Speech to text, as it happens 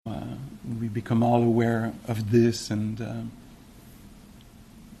we become all aware of this, and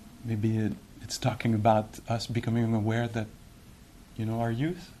maybe it's talking about us becoming aware that, our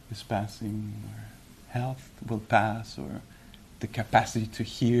youth is passing, or health will pass, or the capacity to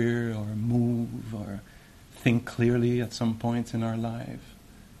hear or move or think clearly at some point in our life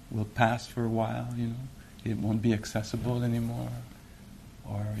will pass for a while, It won't be accessible anymore.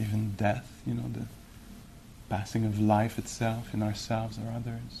 Or even death, the passing of life itself in ourselves or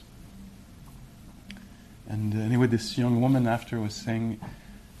others. And anyway, this young woman after was saying,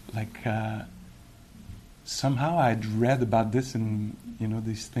 somehow I'd read about this in,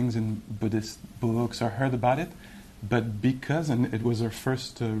 these things in Buddhist books or heard about it, but because, and it was her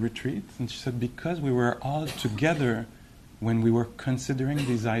first retreat, and she said, because we were all together when we were considering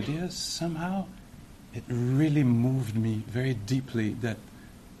these ideas, somehow it really moved me very deeply that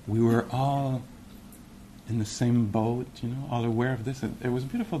we were all in the same boat, all aware of this. It was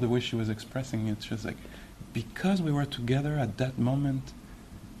beautiful the way she was expressing it. She was like, because we were together at that moment,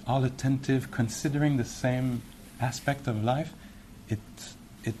 all attentive, considering the same aspect of life,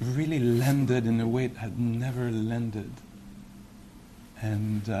 it really landed in a way it had never landed.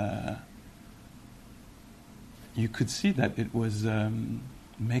 And you could see that it was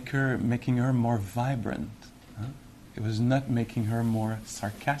making her more vibrant. It was not making her more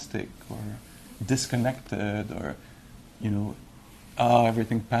sarcastic or disconnected or,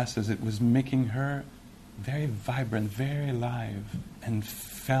 everything passes. It was making her very vibrant, very alive, and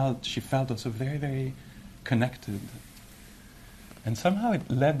she felt also very, very connected. And somehow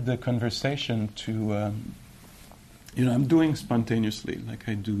it led the conversation to, I'm doing spontaneously, like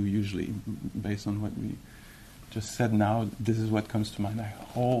I do usually, based on what we just said now. This is what comes to mind. I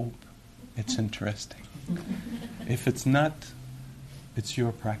hope it's interesting. If it's not, it's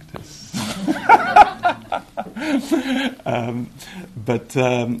your practice.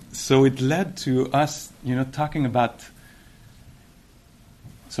 So it led to us, talking about,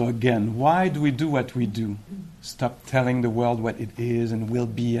 so again, why do we do what we do? Stop telling the world what it is and will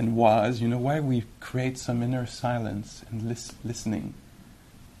be and was. Why we create some inner silence and listening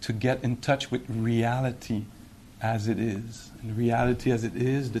to get in touch with reality as it is. And reality as it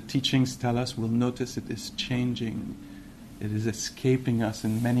is, the teachings tell us, we'll notice it is changing. It is escaping us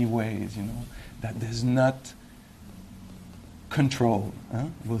in many ways, that there's not control.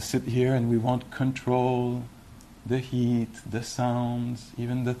 We'll sit here and we won't control the heat, the sounds,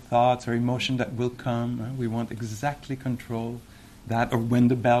 even the thoughts or emotion that will come. We won't exactly control that, or when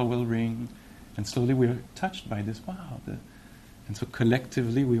the bell will ring. And slowly we're touched by this. Wow. And so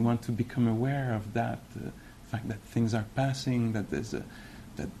collectively we want to become aware of that. The fact that things are passing, that there's a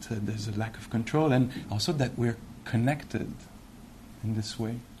lack of control, and also that we're connected in this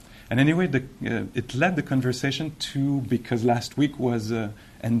way. And anyway, it led the conversation to, because last week was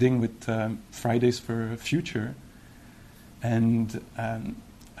ending with Fridays for Future, and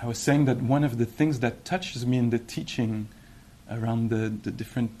I was saying that one of the things that touches me in the teaching around the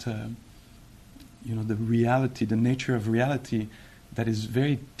different, the reality, the nature of reality, that is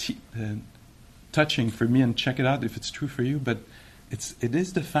very touching for me, and check it out if it's true for you, but it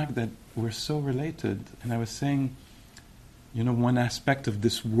is the fact that we're so related. And I was saying, one aspect of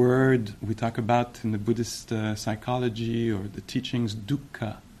this word we talk about in the Buddhist psychology or the teachings,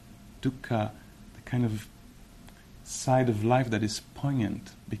 dukkha, the kind of side of life that is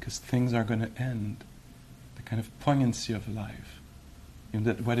poignant because things are going to end, the kind of poignancy of life,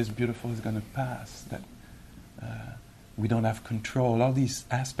 that what is beautiful is going to pass, that we don't have control, all these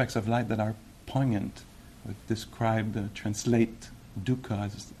aspects of life that are poignant, translate dukkha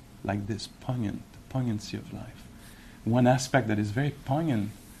as like this poignant, the poignancy of life. One aspect that is very poignant,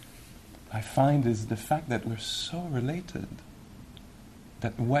 I find, is the fact that we're so related,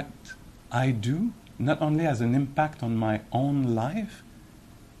 that what I do not only has an impact on my own life,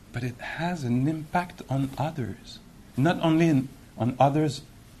 but it has an impact on others. Not only on others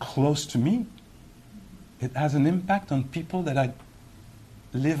close to me, it has an impact on people that I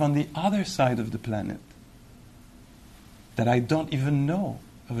live on the other side of the planet, that I don't even know,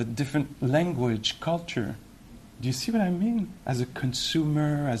 of a different language, culture. Do you see what I mean? As a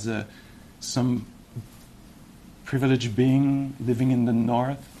consumer, as some privileged being living in the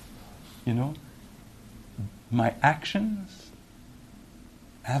north, my actions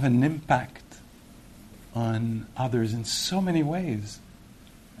have an impact on others in so many ways.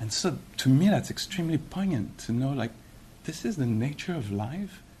 And so to me that's extremely poignant to know, like, this is the nature of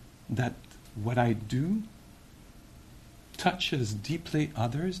life, that what I do touches deeply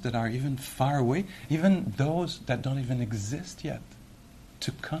others that are even far away, even those that don't even exist yet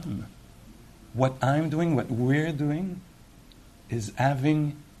to come. What I'm doing, what we're doing, is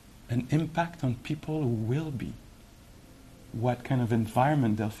having an impact on people who will be, what kind of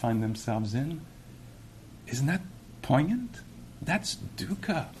environment they'll find themselves in. Isn't that poignant? That's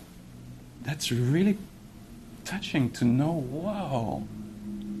dukkha. That's really touching to know, whoa,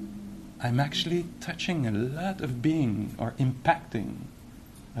 I'm actually touching a lot of beings, or impacting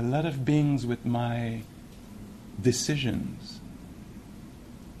a lot of beings with my decisions.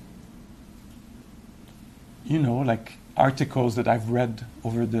 You know, like articles that I've read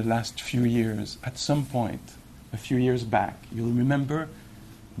over the last few years, at some point, a few years back, you'll remember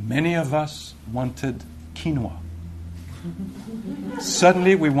many of us wanted quinoa.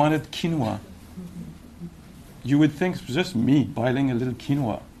 Suddenly we wanted quinoa. You would think it was just me boiling a little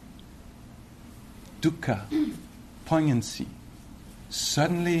quinoa. Dukkha, poignancy.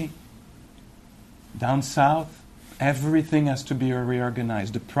 Suddenly, down south, everything has to be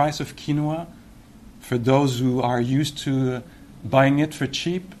reorganized. The price of quinoa, for those who are used to buying it for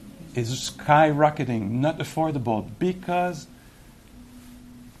cheap, is skyrocketing, not affordable, because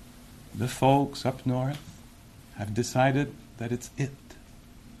the folks up north have decided that it's it.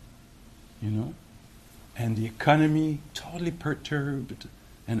 You know? And the economy totally perturbed,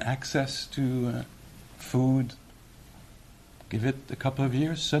 and access to food. Give it a couple of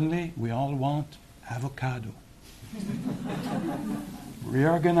years, suddenly we all want avocado.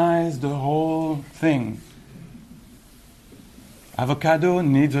 Reorganize the whole thing. Avocado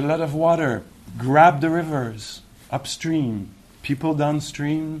needs a lot of water. Grab the rivers upstream. People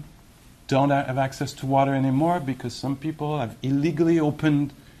downstream don't have access to water anymore because some people have illegally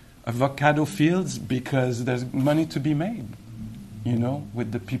opened avocado fields because there's money to be made, you know,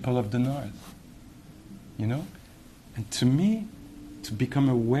 with the people of the north. You know? And to me, to become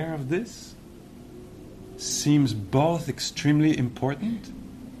aware of this seems both extremely important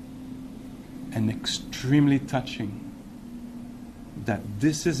and extremely touching. That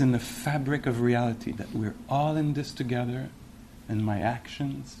this is in the fabric of reality, that we're all in this together, and my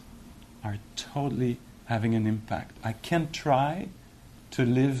actions are totally having an impact. I can't try to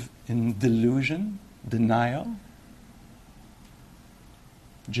live in delusion, denial,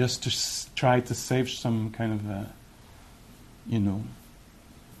 just to try to save some kind of,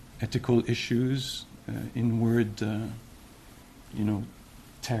 ethical issues, inward,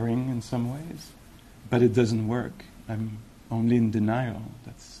 tearing in some ways. But it doesn't work. I'm only in denial.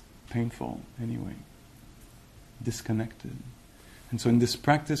 That's painful anyway. Disconnected. And so in this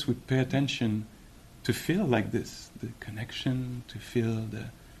practice we pay attention to feel like this, the connection, to feel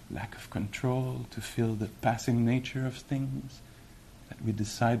the lack of control, to feel the passing nature of things, that we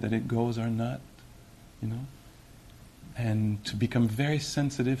decide that it goes or not, and to become very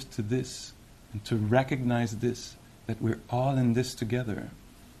sensitive to this, and to recognize this, that we're all in this together.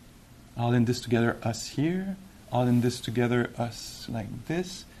 All in this together, us here, all in this together, us like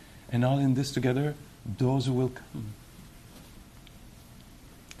this, and all in this together, those who will come.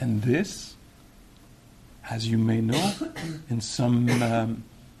 And this, as you may know, in some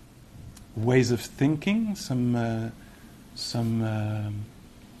ways of thinking, some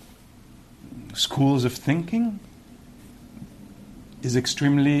schools of thinking, is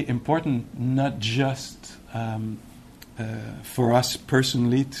extremely important, not just for us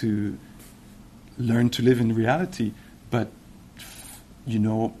personally to learn to live in reality, but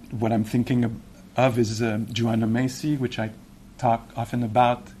what I'm thinking of is Joanna Macy, which I talk often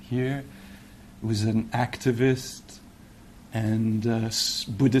about here, who was an activist and a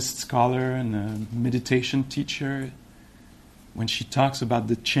Buddhist scholar and a meditation teacher. When she talks about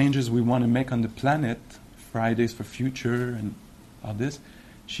the changes we want to make on the planet, Fridays for Future and all this,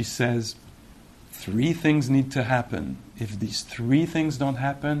 she says 3 things need to happen. If these 3 things don't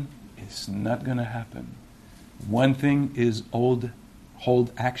happen, it's not going to happen. One thing is hold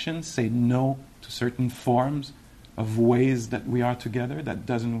action, say no to certain forms of ways that we are together that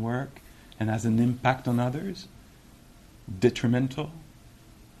doesn't work and has an impact on others, detrimental.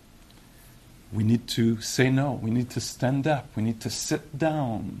 We need to say no. We need to stand up. We need to sit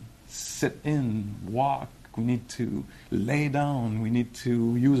down, sit in, walk. We need to lay down. We need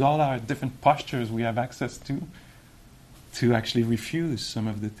to use all our different postures we have access to actually refuse some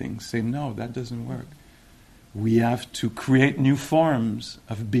of the things. Say, no, that doesn't work. We have to create new forms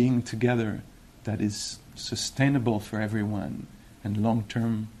of being together that is sustainable for everyone and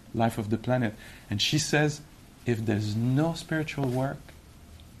long-term life of the planet. And she says, if there's no spiritual work,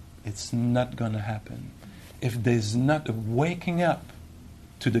 it's not going to happen. If there's not a waking up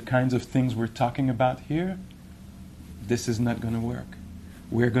to the kinds of things we're talking about here, this is not going to work.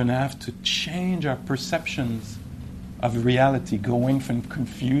 We're going to have to change our perceptions of reality, going from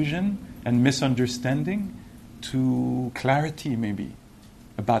confusion and misunderstanding to clarity, maybe.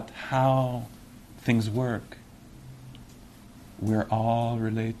 about how things work. We're all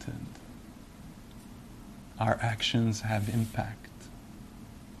related. Our actions have impact.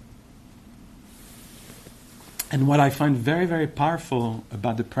 And what I find very, very powerful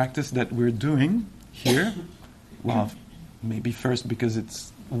about the practice that we're doing here, well, maybe first because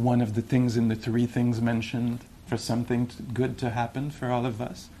it's one of the things in the three things mentioned for something good to happen for all of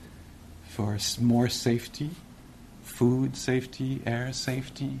us, for more safety, food safety, air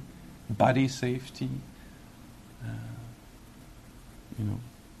safety, body safety,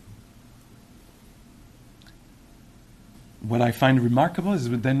 What I find remarkable is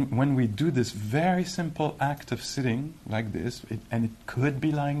then when we do this very simple act of sitting like this, and it could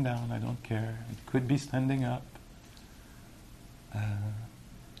be lying down, I don't care, it could be standing up,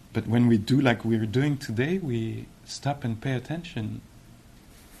 but when we do like we're doing today, we stop and pay attention.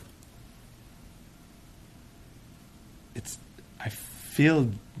 I feel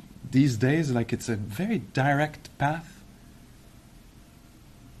these days like it's a very direct path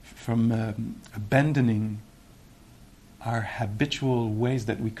from abandoning our habitual ways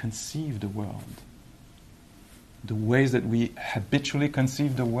that we conceive the world. The ways that we habitually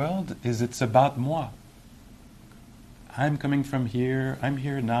conceive the world it's about moi. I'm coming from here, I'm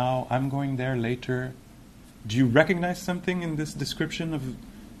here now, I'm going there later. Do you recognize something in this description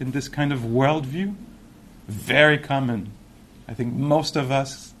in this kind of worldview? Very common. I think most of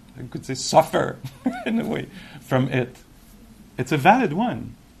us, I could say, suffer in a way from it. It's a valid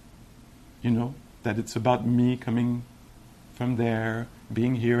one, that it's about me coming from there,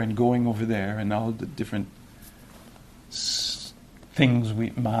 being here and going over there, and all the different things,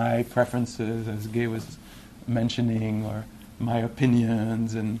 my preferences, as Gay was mentioning, or my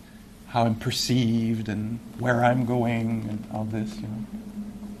opinions, and how I'm perceived, and where I'm going, and all this,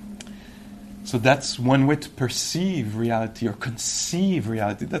 So that's one way to perceive reality or conceive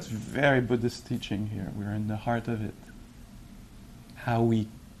reality. That's very Buddhist teaching here. We're in the heart of it. How we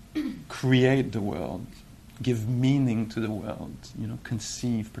create the world, give meaning to the world,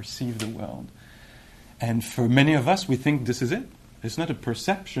 perceive the world. And for many of us, we think this is it. It's not a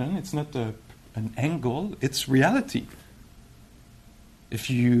perception, it's not an angle, it's reality. If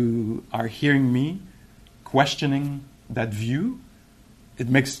you are hearing me questioning that view, it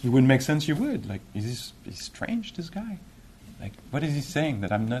would make sense you would. Like, he's strange, this guy. Like, what is he saying?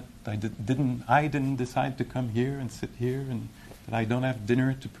 That I didn't decide to come here and sit here, and that I don't have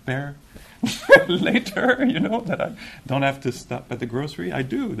dinner to prepare later, that I don't have to stop at the grocery. I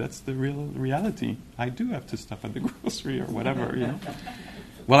do. That's the real reality. I do have to stop at the grocery or whatever,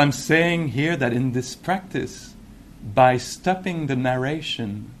 Well, I'm saying here that in this practice, by stopping the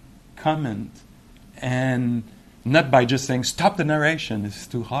narration, comment, and not by just saying, stop the narration, it's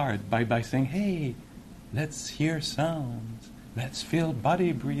too hard, by saying, hey, let's hear sounds, let's feel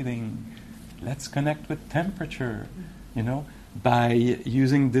body breathing, let's connect with temperature, By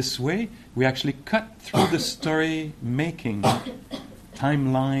using this way, we actually cut through the story making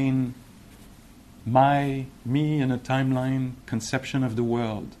timeline, me in a timeline conception of the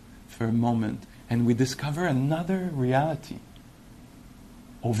world for a moment, and we discover another reality.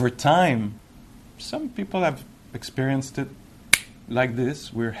 Over time, some people have experienced it like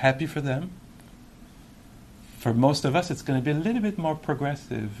this. We're happy for them. For most of us, it's going to be a little bit more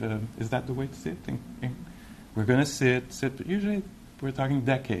progressive. Is that the way to sit? We're going to sit. Usually, we're talking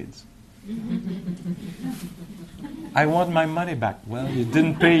decades. I want my money back. Well, you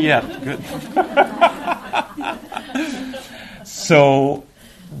didn't pay yet. Good. So,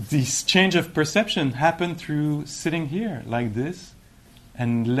 this change of perception happened through sitting here like this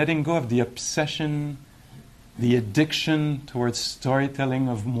and letting go of the obsession, the addiction towards storytelling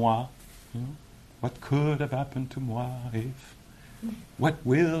of moi. What could have happened to moi if? What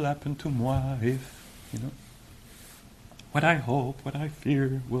will happen to moi if? What I hope, what I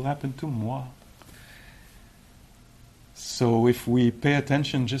fear will happen to moi. So if we pay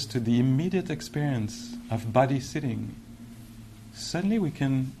attention just to the immediate experience of body sitting, suddenly we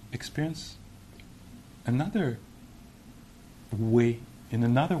can experience another way, in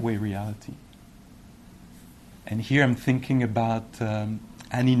another way, reality. And here I'm thinking about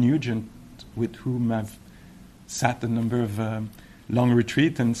Annie Nugent, with whom I've sat a number of long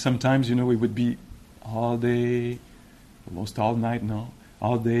retreats, and sometimes, we would be all day, almost all night,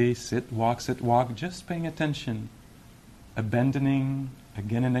 all day, sit, walk, just paying attention, abandoning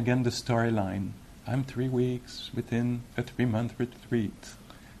again and again the storyline. I'm 3 weeks within a 3-month retreat.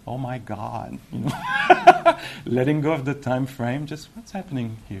 Oh my God, letting go of the time frame, just what's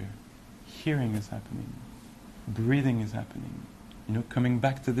happening here? Hearing is happening. Breathing is happening. Coming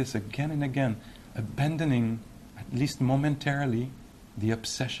back to this again and again, abandoning, at least momentarily, the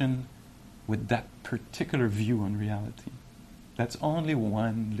obsession with that particular view on reality. That's only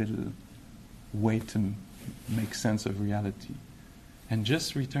one little way to make sense of reality. And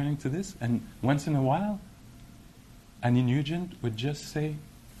just returning to this, and once in a while, Annie Nugent would just say,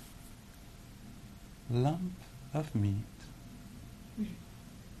 lump of meat.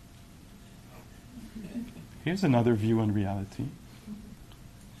 Here's another view on reality.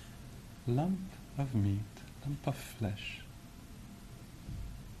 Lump of meat, lump of flesh.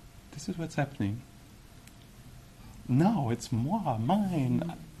 This is what's happening. No, it's moi,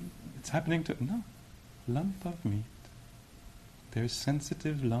 mine. It's happening to... No. Lump of meat. There's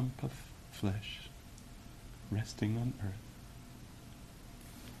sensitive lump of flesh resting on earth.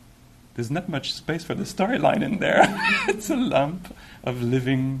 There's not much space for the storyline in there. It's a lump of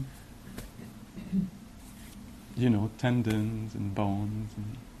living, tendons and bones.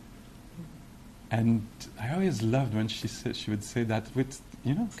 And I always loved when she would say that with,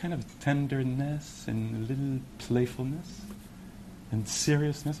 kind of tenderness and a little playfulness and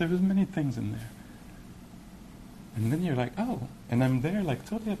seriousness. There was many things in there. And then you're like, oh, and I'm there like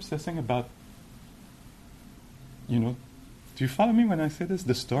totally obsessing about, do you follow me when I say this?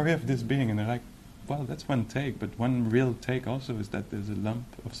 The story of this being. And they're like, well, that's one take, but one real take also is that there's a lump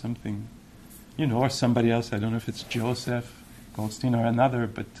of something, or somebody else. I don't know if it's Joseph Goldstein or another,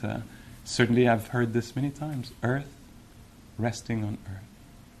 but certainly I've heard this many times. Earth resting on earth.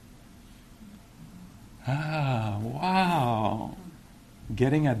 Ah, wow.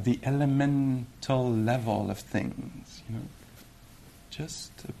 Getting at the elemental level of things,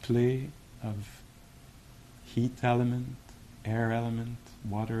 Just a play of heat element, air element,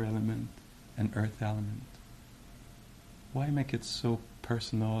 water element, and earth element. Why make it so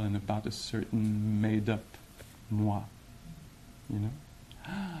personal and about a certain made-up moi?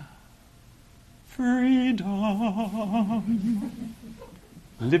 Freedom!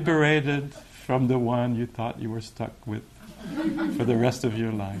 Liberated from the one you thought you were stuck with for the rest of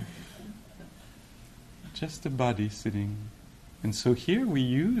your life. Just a body sitting. And so here we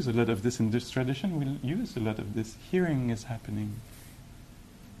use a lot of this, in this tradition we use a lot of this. Hearing is happening.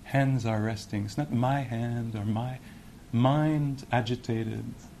 Hands are resting. It's not my hand or my mind agitated.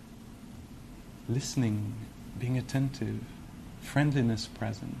 Listening, being attentive, friendliness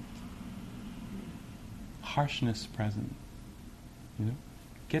present, harshness present.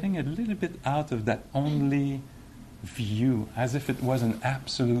 Getting a little bit out of that only view, as if it was an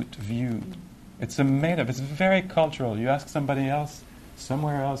absolute view. It's a made-up, it's very cultural. You ask somebody else,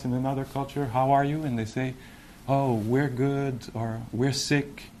 somewhere else in another culture, how are you? And they say, oh, we're good, or we're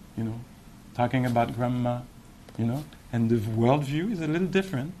sick, talking about grandma, And the worldview is a little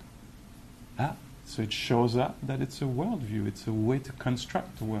different. So it shows up that it's a worldview, it's a way to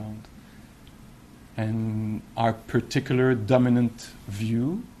construct the world. And our particular dominant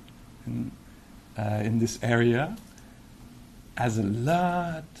view in this area has a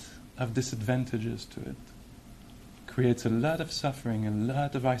lot of disadvantages to it. Creates a lot of suffering, a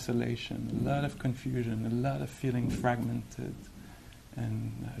lot of isolation, a lot of confusion, a lot of feeling fragmented,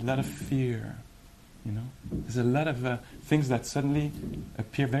 and a lot of fear. There's a lot of things that suddenly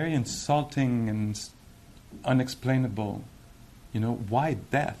appear very insulting and unexplainable. Why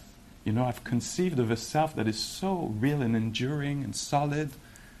death? I've conceived of a self that is so real and enduring and solid.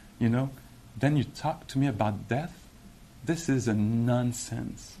 Then you talk to me about death? This is a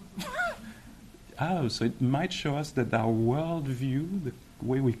nonsense. So it might show us that our worldview, the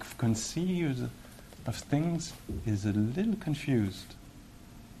way we conceive of things, is a little confused.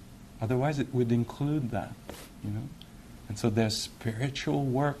 Otherwise it would include that, And so there's spiritual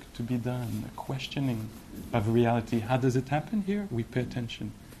work to be done, a questioning of reality. How does it happen here? We pay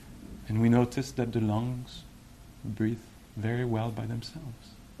attention. And we notice that the lungs breathe very well by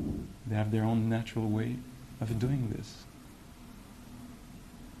themselves. They have their own natural way of doing this.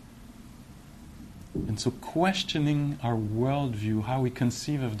 And so questioning our worldview, how we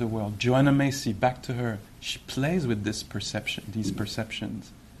conceive of the world. Joanna Macy, back to her, she plays with this perception, these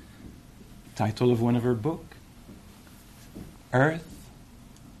perceptions. Title of one of her books, Earth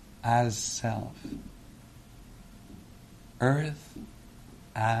as Self. Earth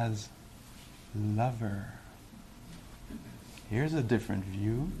as Lover. Here's a different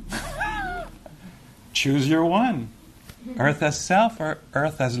view. Choose your one. Earth as Self or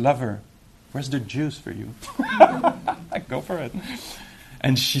Earth as Lover? Where's the juice for you? Go for it.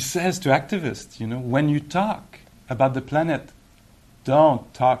 And she says to activists, when you talk about the planet,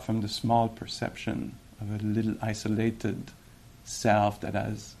 don't talk from the small perception of a little isolated self that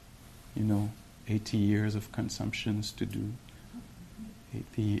has, 80 years of consumptions to do.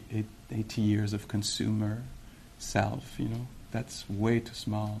 80 years of consumer self, That's way too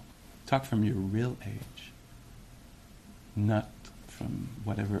small. Talk from your real age, not from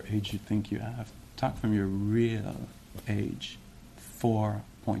whatever age you think you have. Talk from your real age,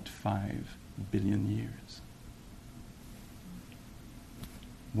 4.5 billion years.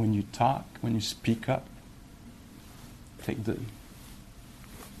 When you talk, when you speak up,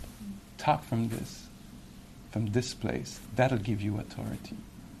 talk from this place. That'll give you authority.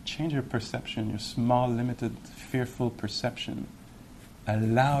 Change your perception, your small, limited, fearful perception.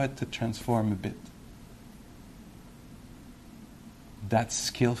 Allow it to transform a bit. That's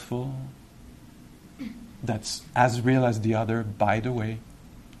skillful. That's as real as the other, by the way.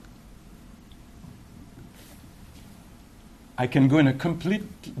 I can go in a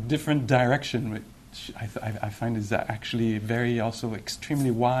complete different direction, which I find is actually very also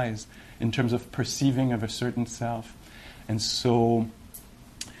extremely wise in terms of perceiving of a certain self. And so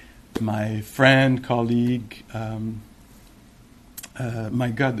my friend, colleague, my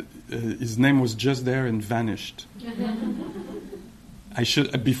God, his name was just there and vanished.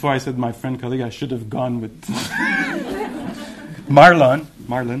 Before I said my friend, colleague, I should have gone with Marlon,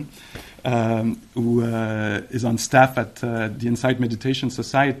 who is on staff at the Insight Meditation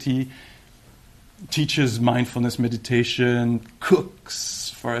Society, teaches mindfulness meditation, cooks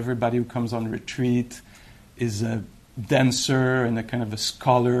for everybody who comes on retreat, is a dancer and a kind of a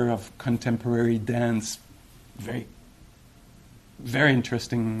scholar of contemporary dance. Very, very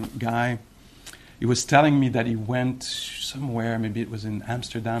interesting guy. He was telling me that he went somewhere, maybe it was in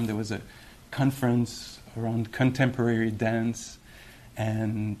Amsterdam, there was a conference around contemporary dance,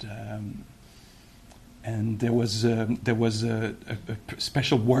 and there was a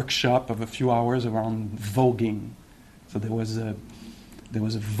special workshop of a few hours around voguing. So there was a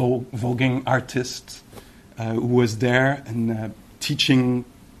voguing artist who was there and teaching,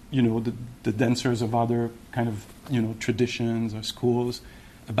 the dancers of other kind of traditions or schools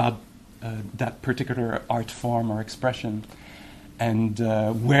about that particular art form or expression, and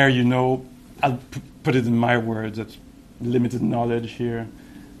where I'll put it in my words. It's limited knowledge here,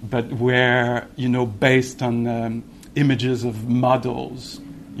 but where based on images of models,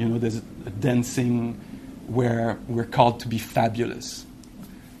 there's a dancing where we're called to be fabulous,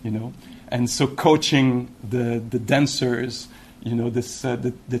 and so coaching the dancers.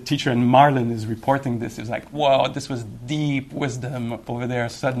 The teacher, and Marlon is reporting this, is like, whoa, this was deep wisdom over there.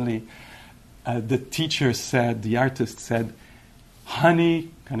 Suddenly, the teacher said, the artist said, honey,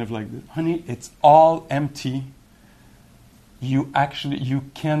 kind of like this, honey, it's all empty. You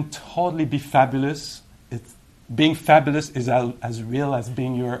can totally be fabulous. Being fabulous is as real as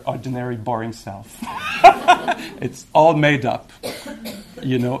being your ordinary, boring self. It's all made up.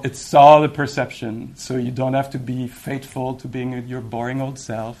 It's all a perception. So you don't have to be faithful to being your boring old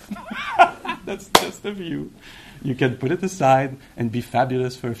self. That's just a view. You can put it aside and be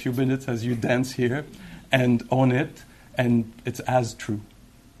fabulous for a few minutes as you dance here and own it, and it's as true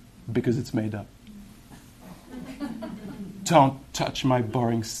because it's made up. Don't touch my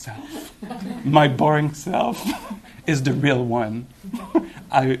boring self. My boring self is the real one.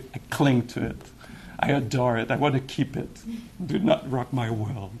 I cling to it. I adore it. I want to keep it. Do not rock my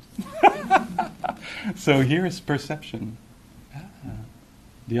world. So here is perception.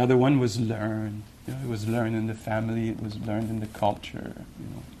 The other one was learned. It was learned in the family. It was learned in the culture.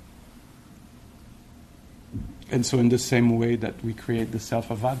 And so in the same way that we create the self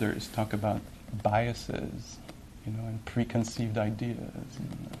of others, talk about biases, and preconceived ideas.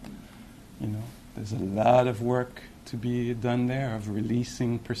 There's a lot of work to be done there of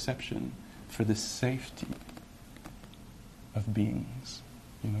releasing perception for the safety of beings,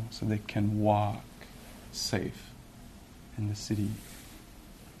 so they can walk safe in the city.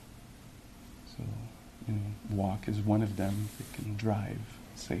 So, walk is one of them. They can drive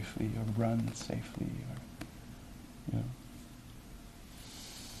safely or run safely, or.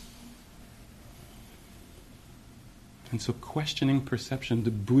 And so questioning perception,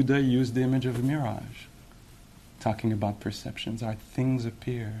 the Buddha used the image of a mirage, talking about perceptions. Our things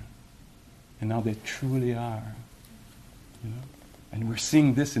appear, and now they truly are. And we're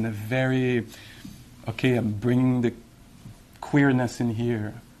seeing this in a very, I'm bringing the queerness in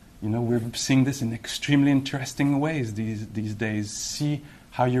here. We're seeing this in extremely interesting ways these days. See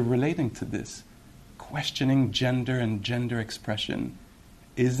how you're relating to this. Questioning gender and gender expression.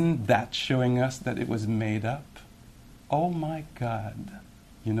 Isn't that showing us that it was made up? Oh my God.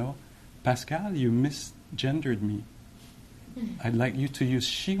 Pascal, you misgendered me. I'd like you to use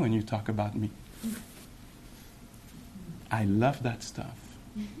she when you talk about me. I love that stuff.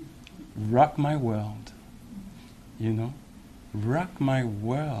 Rock my world. Rock my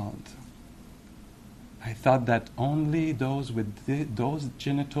world. I thought that only those with those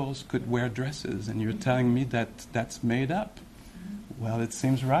genitals could wear dresses, and you're telling me that that's made up. Well, it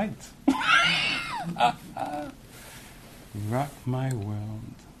seems right. Rock my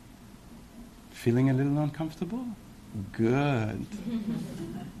world. Feeling a little uncomfortable? Good.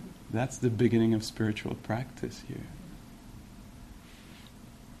 That's the beginning of spiritual practice here.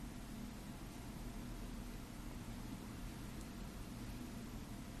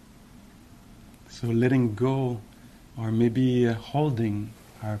 So letting go, or maybe holding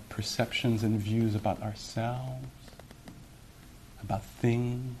our perceptions and views about ourselves, about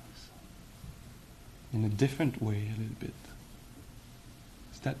things, in a different way a little bit.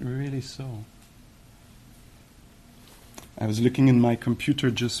 Is that really so? I was looking in my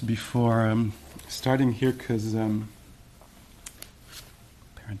computer just before starting here because,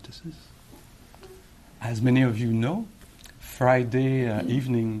 parenthesis, as many of you know, Friday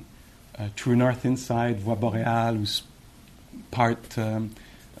evening, True North Inside, Voix Boréale, who's part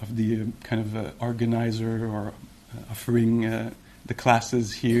of the kind of organizer or offering the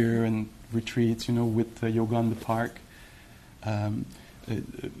classes here and retreats, with Yoga in the Park.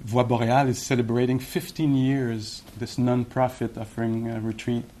 Voix Boréale is celebrating 15 years, this non-profit offering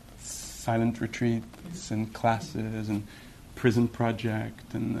retreats, silent retreats and classes and prison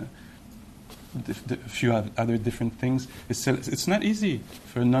project and a few other different things. It's not easy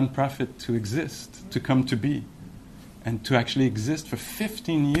for a non-profit to exist, to come to be, and to actually exist for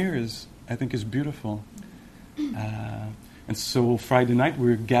 15 years, I think is beautiful. And so Friday night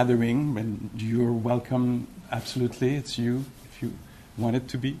we're gathering, and you're welcome, absolutely, it's you, if you want it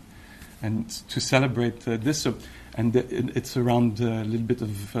to be, and to celebrate this. And it's around a little bit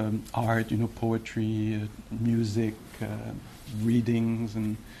of art, poetry, music, readings,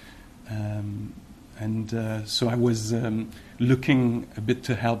 and so I was looking a bit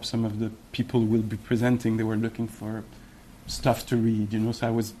to help some of the people who will be presenting. They were looking for stuff to read, So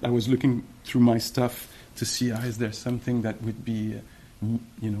I was looking through my stuff to see, is there something that would be,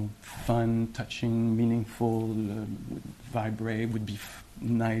 fun, touching, meaningful, would vibrate, would be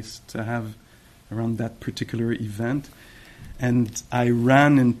nice to have around that particular event. And I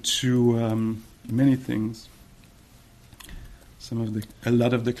ran into many things. A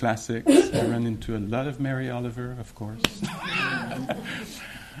lot of the classics. I ran into a lot of Mary Oliver, of course.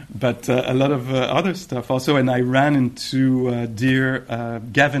 But a lot of other stuff also. And I ran into dear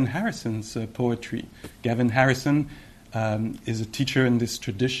Gavin Harrison's poetry. Gavin Harrison is a teacher in this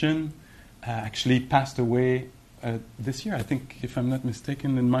tradition, actually passed away this year. I think, if I'm not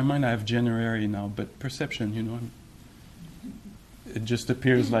mistaken, in my mind I have January now, but perception, it just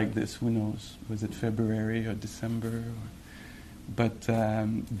appears like this. Who knows? Was it February or December? But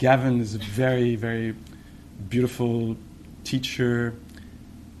Gavin is a very, very beautiful teacher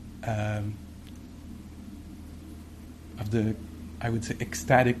of the, I would say,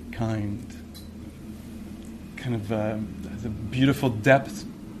 ecstatic kind of has a beautiful depth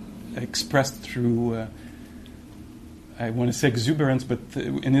expressed through, I want to say exuberance, but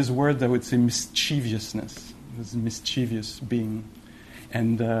in his words I would say mischievousness. He was a mischievous being.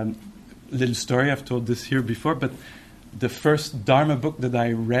 And little story, I've told this here before, but the first Dharma book that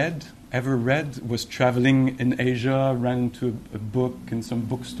I ever read, was traveling in Asia, ran into a book in some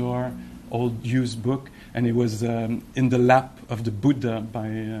bookstore, old used book, and it was In the Lap of the Buddha by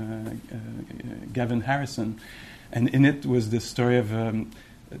Gavin Harrison. And in it was the story of the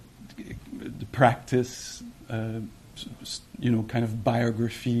practice, kind of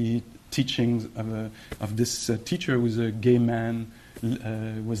biography, teachings of this teacher who was a gay man,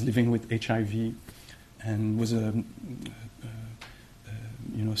 was living with HIV, and was a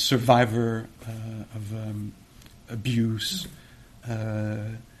survivor of abuse,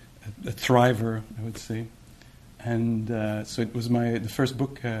 a thriver, I would say. And so it was the first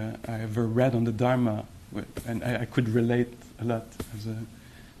book I ever read on the Dharma, and I could relate a lot as a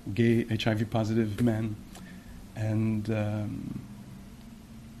gay HIV positive man. And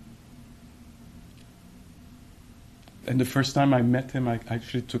the first time I met him, I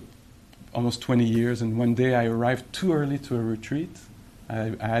actually took almost 20 years, and one day I arrived too early to a retreat.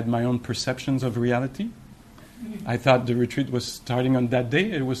 I had my own perceptions of reality. I thought the retreat was starting on that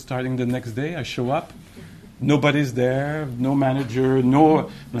day. It was starting the next day. I show up. Nobody's there. No manager. I'm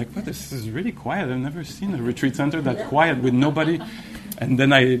like, what? This is really quiet. I've never seen a retreat center that quiet with nobody. And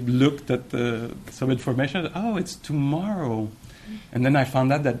then I looked at some information. Oh, it's tomorrow. And then I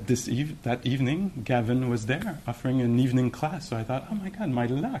found out that that evening, Gavin was there offering an evening class. So I thought, oh my God, my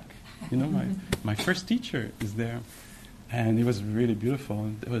luck. My first teacher is there. And it was really beautiful.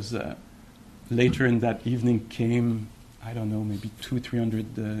 And it was later in that evening came, I don't know, maybe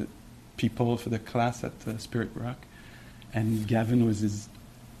 200-300 people for the class at Spirit Rock, and Gavin was his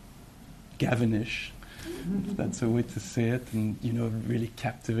Gavinish, if that's a way to say it, and really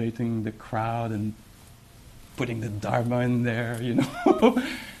captivating the crowd and putting the Dharma in there,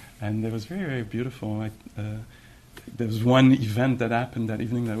 and it was very, very beautiful. There was one event that happened that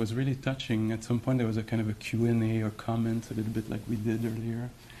evening that was really touching. At some point there was a kind of a Q&A or comments, a little bit like we did earlier.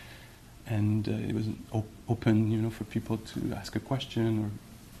 And it was open, for people to ask a question or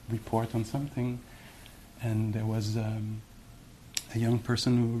report on something. And there was a young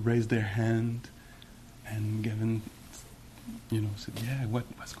person who raised their hand, and Gavin, said, "Yeah,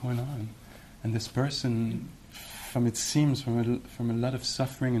 what's going on?" And this person, from a lot of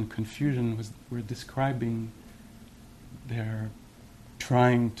suffering and confusion, were describing their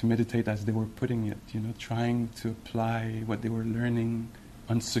trying to meditate, as they were putting it, trying to apply what they were learning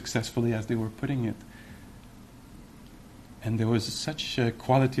unsuccessfully, as they were putting it. And there was such a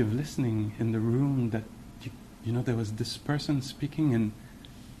quality of listening in the room that, there was this person speaking, and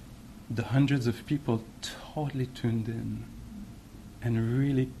the hundreds of people totally tuned in and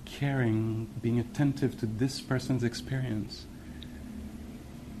really caring, being attentive to this person's experience.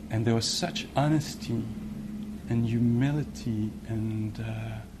 And there was such honesty and humility and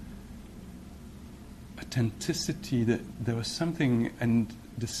authenticity, that there was something, and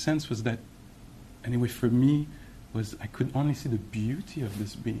the sense was that, anyway for me, was I could only see the beauty of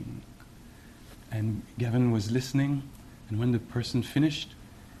this being. And Gavin was listening, and when the person finished,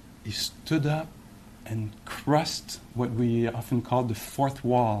 he stood up and crossed what we often call the fourth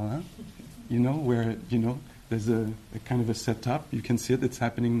wall, where, there's a kind of a setup. You can see it, it's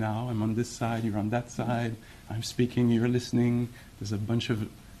happening now. I'm on this side, you're on that side. I'm speaking, you're listening. There's a bunch of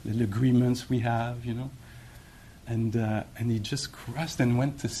little agreements we have, And he just crossed and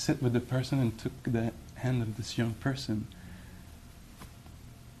went to sit with the person and took the hand of this young person.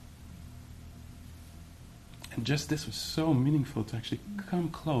 And just this was so meaningful, to actually come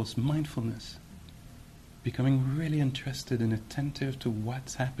close, mindfulness, becoming really interested and attentive to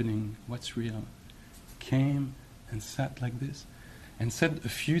what's happening, what's real. Came and sat like this and said a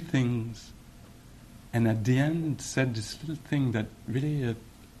few things, and at the end said this little thing that really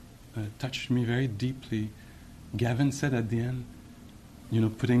touched me very deeply. Gavin said at the end,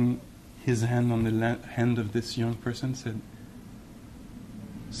 putting his hand on the hand of this young person, said,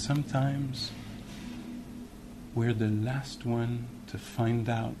 "Sometimes we're the last one to find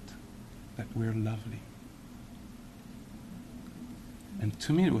out that we're lovely." And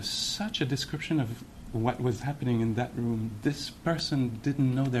to me it was such a description of what was happening in that room. This person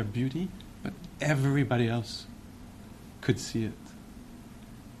didn't know their beauty, but everybody else could see it.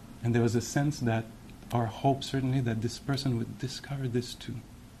 And there was a sense that, our hope certainly, that this person would discover this too.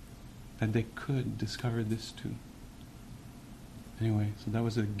 That they could discover this too. Anyway, so that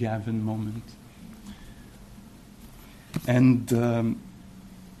was a Gavin moment. And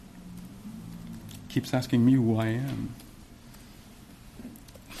keeps asking me who I am.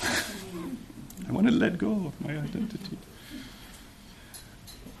 I want to let go of my identity.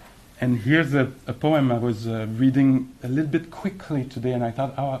 And here's a poem I was reading a little bit quickly today, and I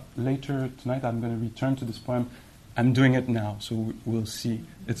thought, later tonight I'm going to return to this poem. I'm doing it now, so we'll see.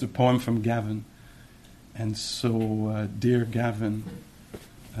 It's a poem from Gavin. And so, dear Gavin,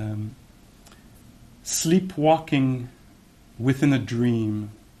 sleepwalking within a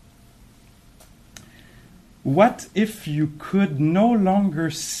dream. What if you could no longer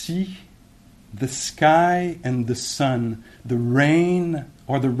see the sky and the sun, the rain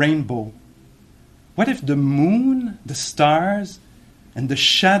or the rainbow? What if the moon, the stars, and the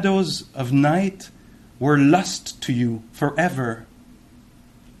shadows of night were lost to you forever?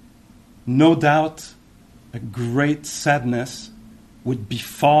 No doubt a great sadness would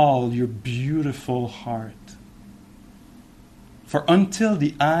befall your beautiful heart. For until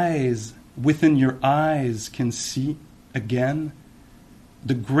the eyes within your eyes can see again,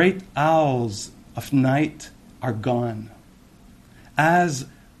 the great owls of night are gone, as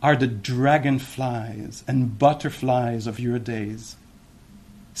are the dragonflies and butterflies of your days.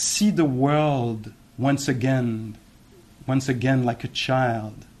 See the world once again like a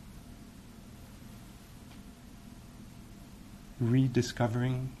child,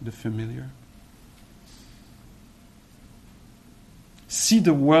 rediscovering the familiar. See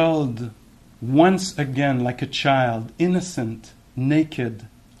the world once again like a child, innocent, naked,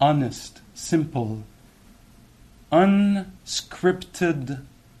 honest, simple, unscripted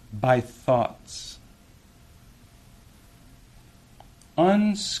by thoughts.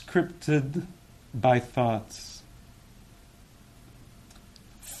 Unscripted by thoughts.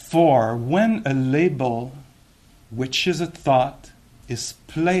 For when a label, which is a thought, is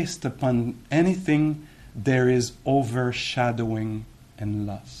placed upon anything there is overshadowing and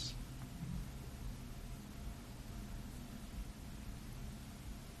loss.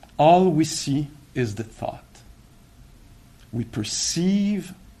 All we see is the thought. We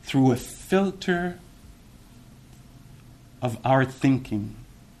perceive through a filter of our thinking.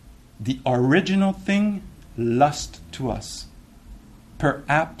 The original thing lost to us,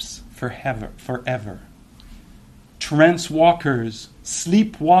 perhaps forever. Trance walkers,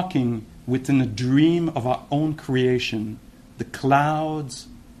 sleepwalking within a dream of our own creation. The clouds,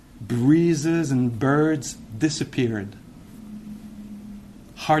 breezes, and birds disappeared.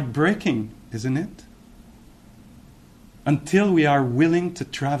 Heartbreaking, isn't it? Until we are willing to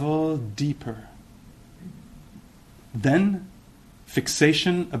travel deeper. Then,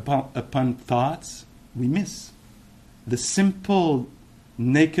 fixation upon thoughts, we miss the simple,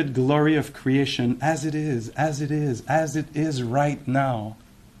 naked glory of creation as it is right now.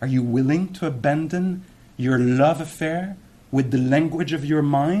 Are you willing to abandon your love affair with the language of your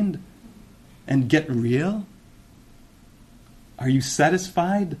mind and get real? Are you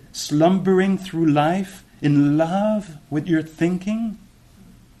satisfied slumbering through life in love with your thinking?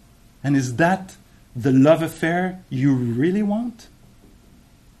 And is that the love affair you really want?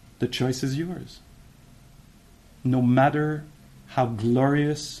 The choice is yours. No matter how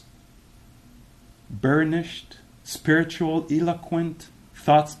glorious, burnished, spiritual, eloquent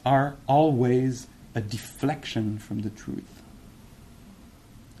thoughts are always a deflection from the truth.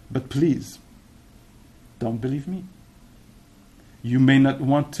 But please, don't believe me. You may not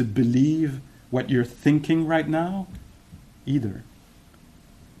want to believe what you're thinking right now either.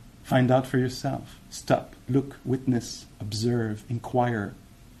 Find out for yourself. Stop, look, witness, observe, inquire.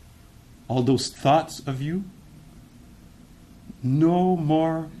 All those thoughts of you, no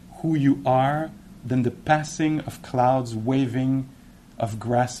more who you are than the passing of clouds, waving of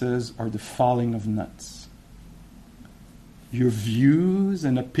grasses, or the falling of nuts. Your views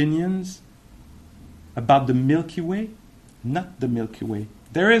and opinions about the Milky Way, not the Milky Way.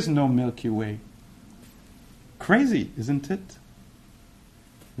 There is no Milky Way. Crazy, isn't it?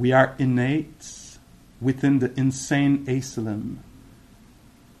 We are innate within the insane asylum.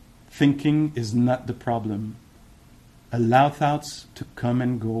 Thinking is not the problem. Allow thoughts to come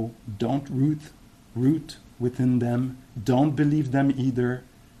and go. Don't root within them. Don't believe them either.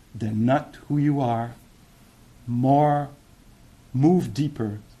 They're not who you are. Move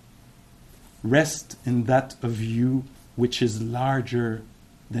deeper. Rest in that of you which is larger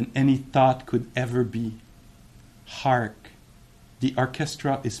than any thought could ever be. Hark. The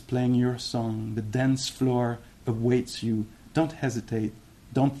orchestra is playing your song. The dance floor awaits you. Don't hesitate.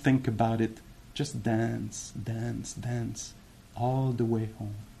 Don't think about it. Just dance, dance, dance all the way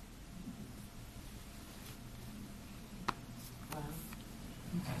home.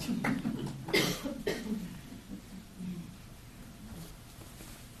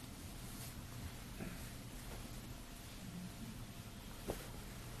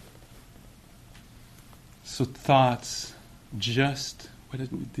 So thoughts, just, what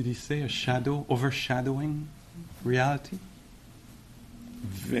did he say? A shadow, overshadowing reality?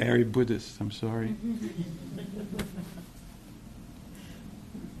 Very Buddhist, I'm sorry.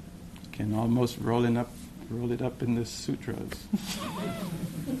 Can almost roll it up in the sutras.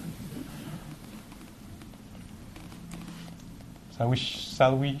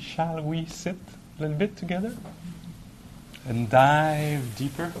 Shall we sit a little bit together and dive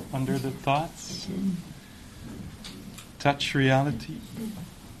deeper under the thoughts? Touch reality.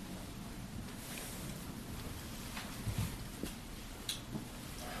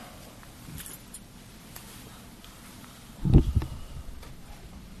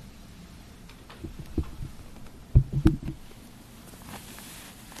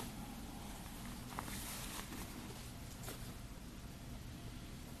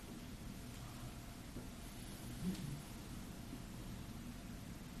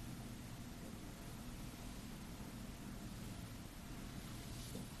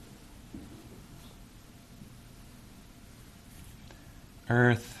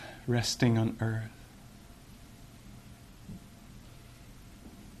 Earth resting on earth.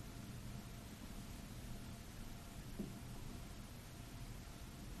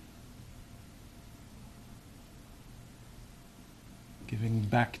 Giving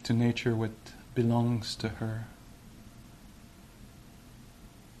back to nature what belongs to her.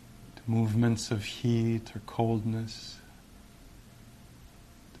 The movements of heat or coldness,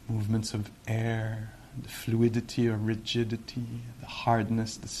 the movements of air, the fluidity or rigidity, the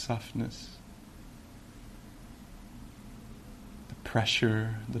hardness, the softness, the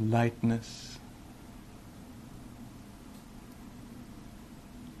pressure, the lightness.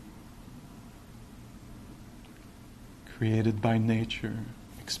 created by nature,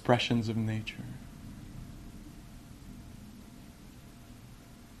 expressions of nature.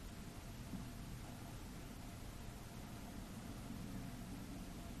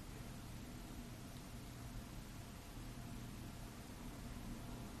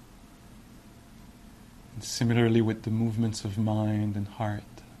 And similarly with the movements of mind and heart,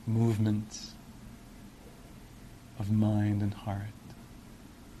 movements of mind and heart.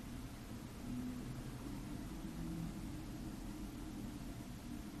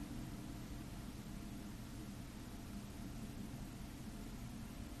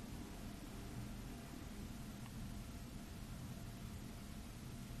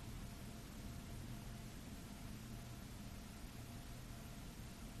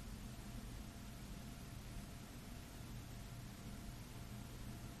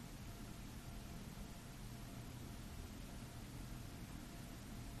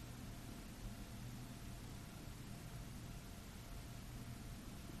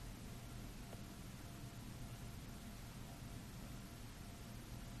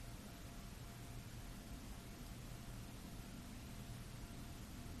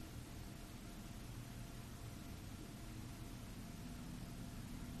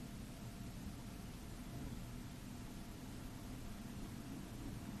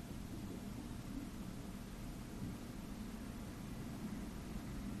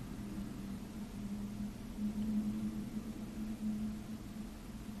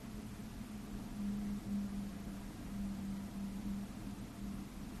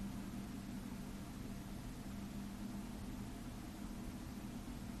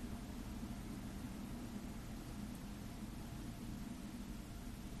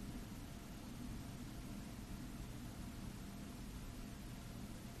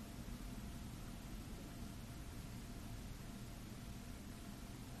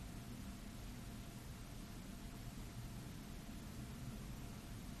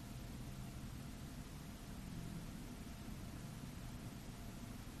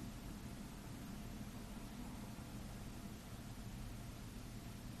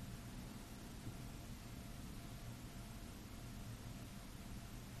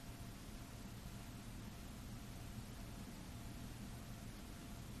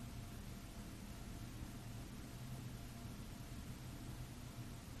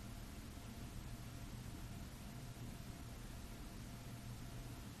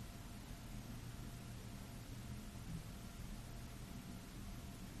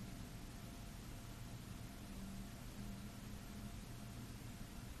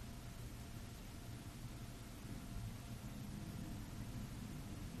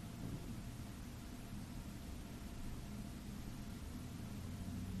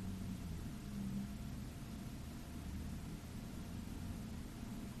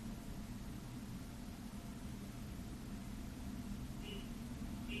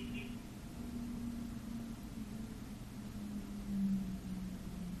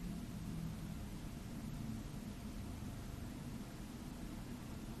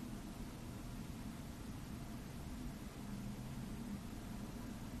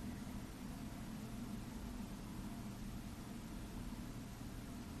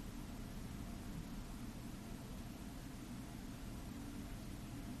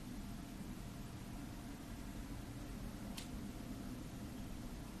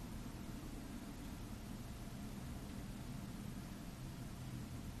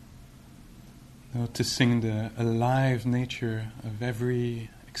 Noticing the alive nature of every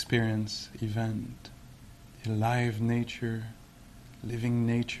experience, event, the alive nature, living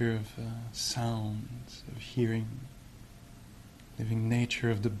nature of sounds, of hearing, living nature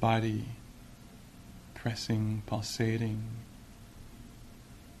of the body, pressing, pulsating,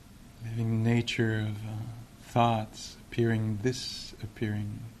 living nature of thoughts, appearing,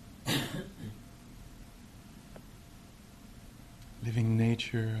 disappearing, living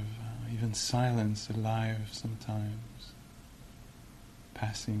nature of even silence, alive sometimes,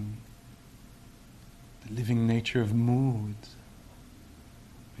 passing, the living nature of mood,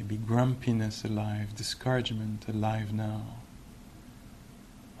 maybe grumpiness alive, discouragement alive now,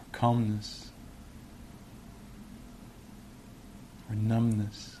 or calmness, or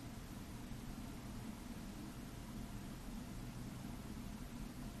numbness.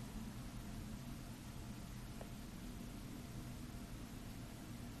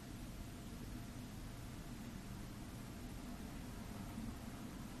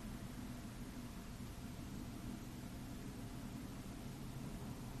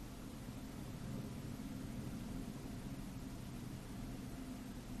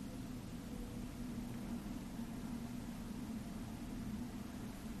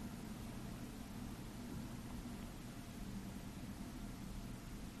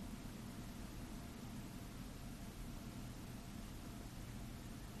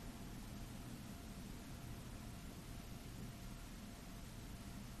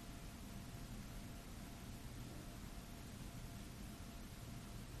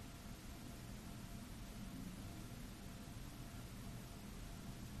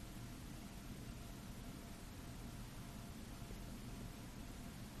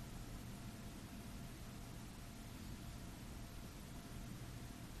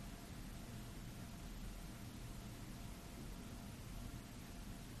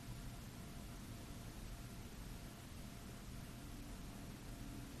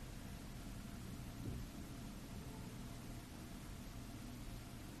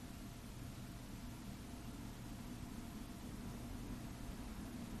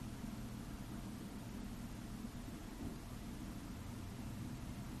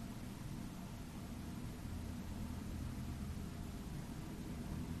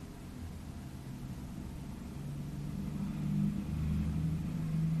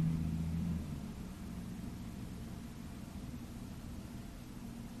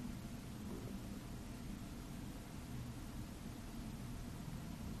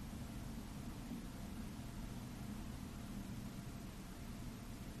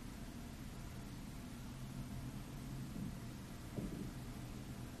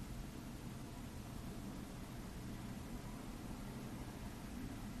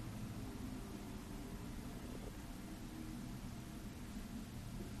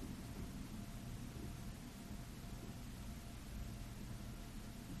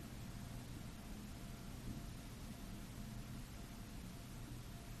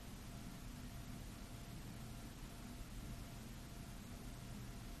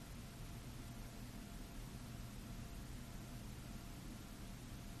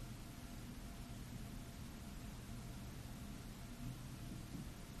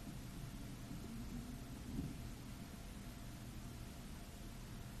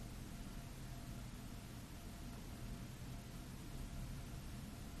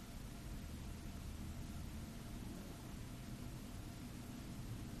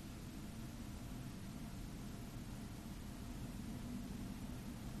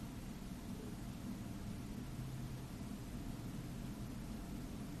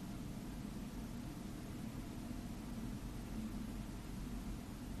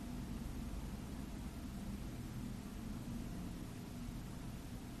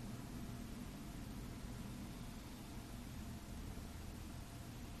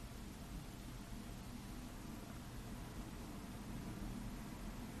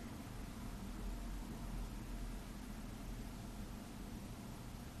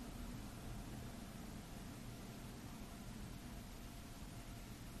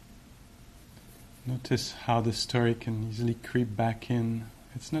 Notice how the story can easily creep back in.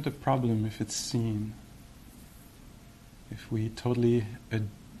 It's not a problem if it's seen. If we totally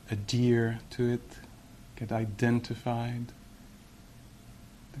adhere to it, get identified,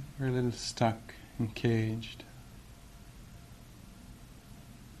 then we're a little stuck and caged.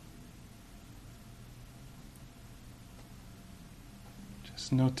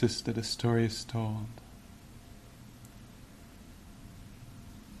 Just notice that a story is told.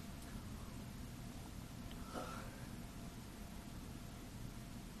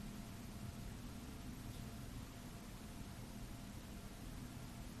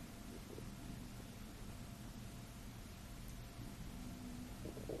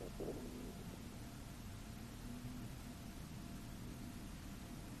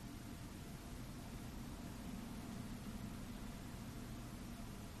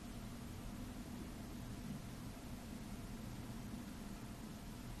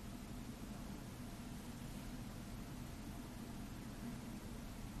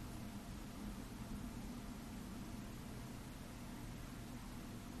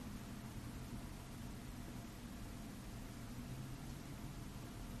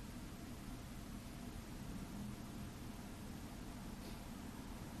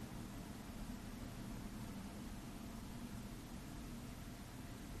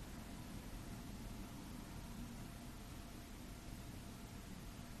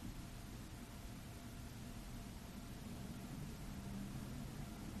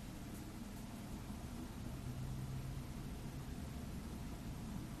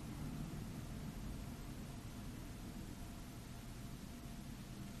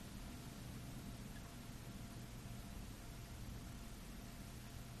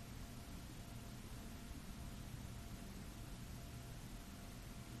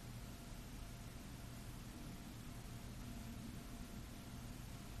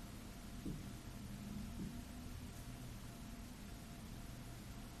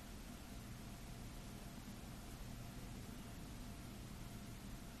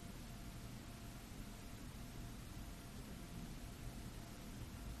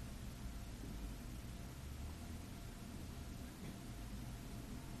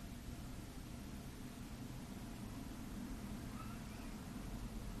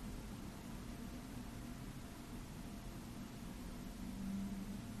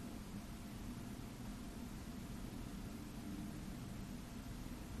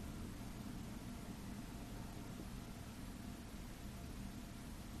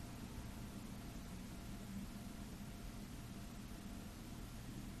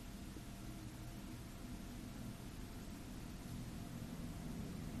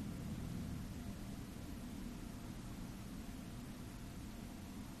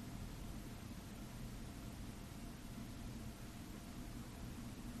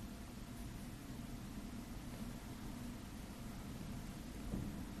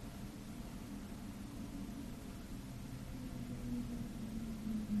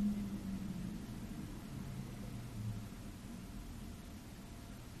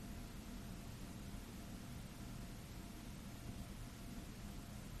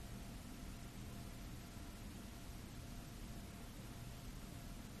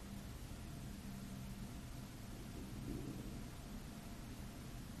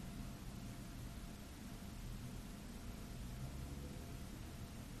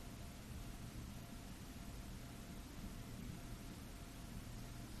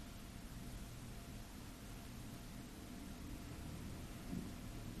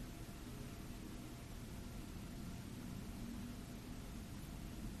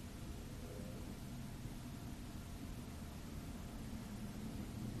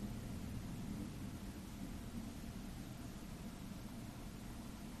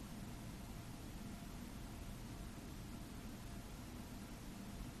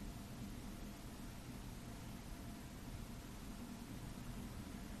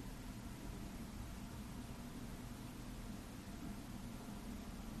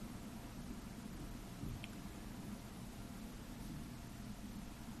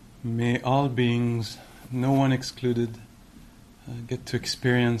 May all beings, no one excluded, get to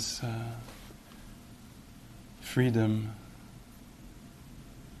experience freedom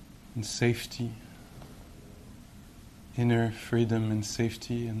and safety, inner freedom and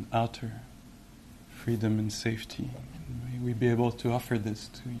safety, and outer freedom and safety. And may we be able to offer this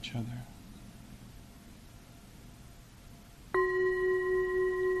to each other.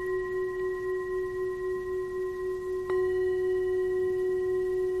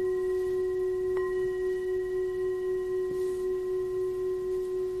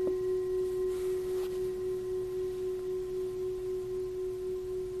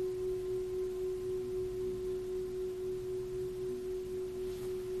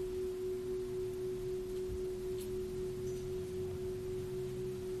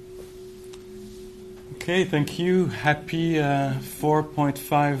 Okay, thank you. Happy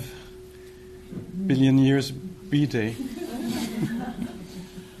 4.5 billion years B-Day.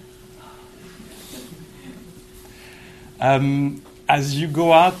 As you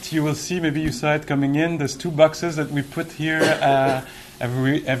go out, you will see, maybe you saw it coming in, there's 2 boxes that we put here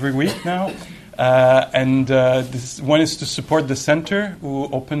every week now. This one is to support the center, who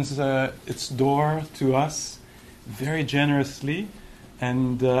opens its door to us very generously.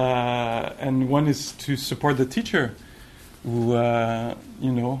 And one is to support the teacher, who,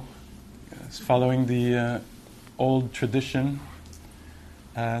 is following the old tradition,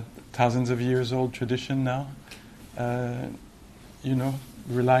 thousands of years old tradition now.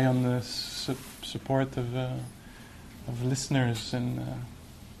 Rely on the support of listeners and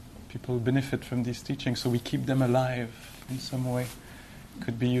people who benefit from these teachings, so we keep them alive in some way.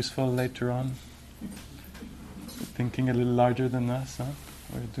 Could be useful later on. Thinking a little larger than us, huh?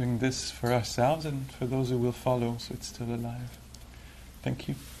 We're doing this for ourselves and for those who will follow, so it's still alive. Thank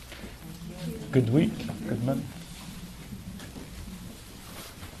you. Good week. Good month.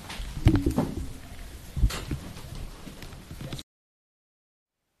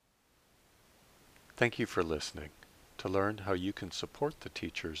 Thank you for listening. To learn how you can support the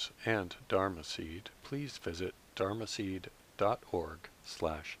teachers and Dharma Seed, please visit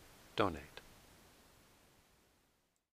dharmaseed.org/donate.